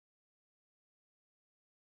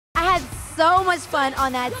so much fun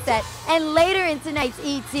on that set. And later in tonight's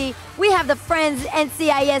ET, we have the Friends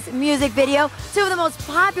NCIS music video, two of the most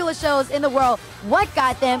popular shows in the world. What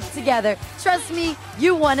got them together? Trust me,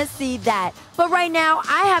 you want to see that. But right now,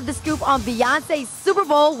 I have the scoop on Beyonce's Super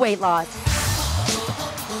Bowl weight loss.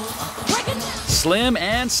 Slim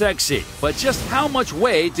and sexy, but just how much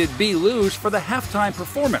weight did B lose for the halftime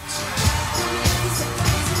performance?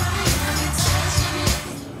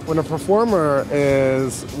 When a performer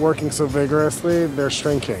is working so vigorously, they're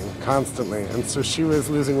shrinking constantly, and so she was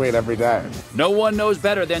losing weight every day. No one knows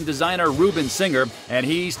better than designer Rubin Singer, and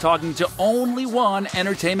he's talking to only one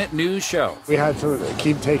entertainment news show. We had to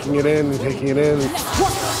keep taking it in and taking it in.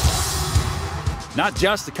 Not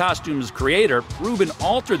just the costume's creator, Rubin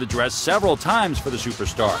altered the dress several times for the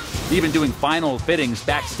superstar, even doing final fittings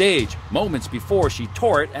backstage, moments before she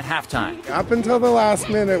tore it at halftime. Up until the last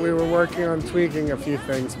minute, we were working on tweaking a few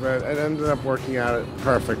things, but it ended up working out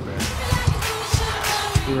perfectly.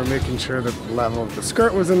 We were making sure that the level of the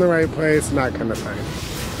skirt was in the right place and that kind of thing.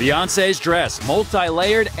 Beyonce's dress,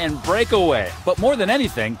 multi-layered and breakaway, but more than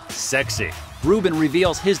anything, sexy. Rubin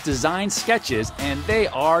reveals his design sketches, and they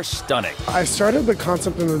are stunning. I started the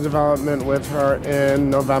concept and the development with her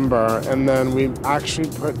in November, and then we actually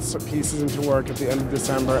put some pieces into work at the end of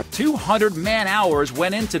December. 200 man-hours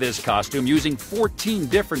went into this costume using 14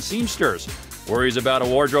 different seamsters. Worries about a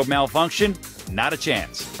wardrobe malfunction? Not a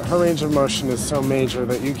chance. Her range of motion is so major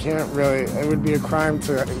that you can't really, it would be a crime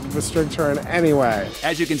to restrict her in any way.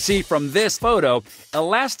 As you can see from this photo,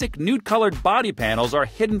 elastic nude-colored body panels are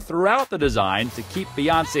hidden throughout the design to keep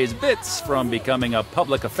Beyonce's bits from becoming a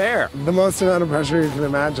public affair. The most amount of pressure you can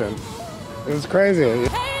imagine. It was crazy.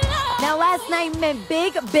 Now, last night meant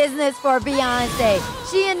big business for Beyonce.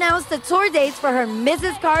 She announced the tour dates for her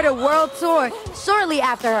Mrs. Carter World Tour shortly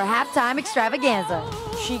after her halftime extravaganza.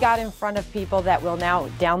 She got in front of people that will now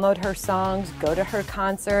download her songs, go to her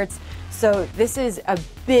concerts. So this is a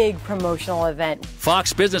big promotional event.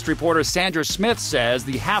 Fox business reporter Sandra Smith says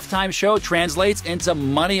the halftime show translates into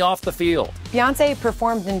money off the field. Beyonce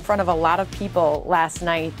performed in front of a lot of people last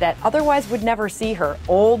night that otherwise would never see her.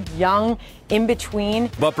 Old, young, in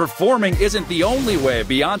between. But performing isn't the only way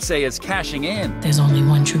Beyonce is cashing in. There's only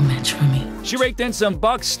one true match for me. She raked in some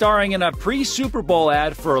bucks starring in a pre-Super Bowl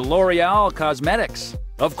ad for L'Oreal Cosmetics.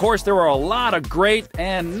 Of course, there were a lot of great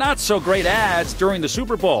and not so great ads during the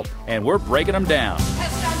Super Bowl, and we're breaking them down.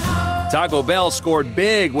 Taco Bell scored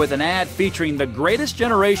big with an ad featuring the greatest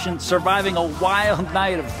generation surviving a wild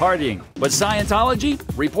night of partying. But Scientology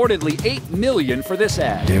reportedly $8 million for this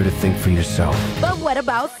ad. Dare to think for yourself. But what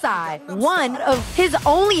about Psy? One of his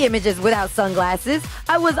only images without sunglasses.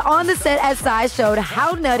 I was on the set as Psy showed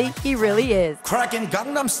how nutty he really is. Cracking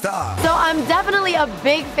Gangnam Style. So I'm definitely a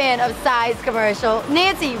big fan of Psy's commercial.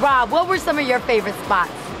 Nancy, Rob, what were some of your favorite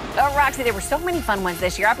spots? Oh, Roxy, there were so many fun ones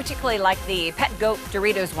this year. I particularly like the pet goat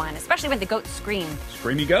Doritos one, especially when the goat screamed.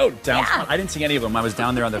 Screamy goat. Sounds Yeah. fun. I didn't see any of them. I was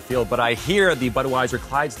down there on the field, but I hear the Budweiser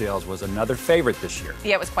Clydesdales was another favorite this year.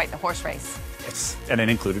 Yeah, it was quite the horse race. And it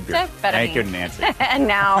included beer. Better Thank you, than- Nancy. And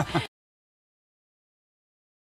now...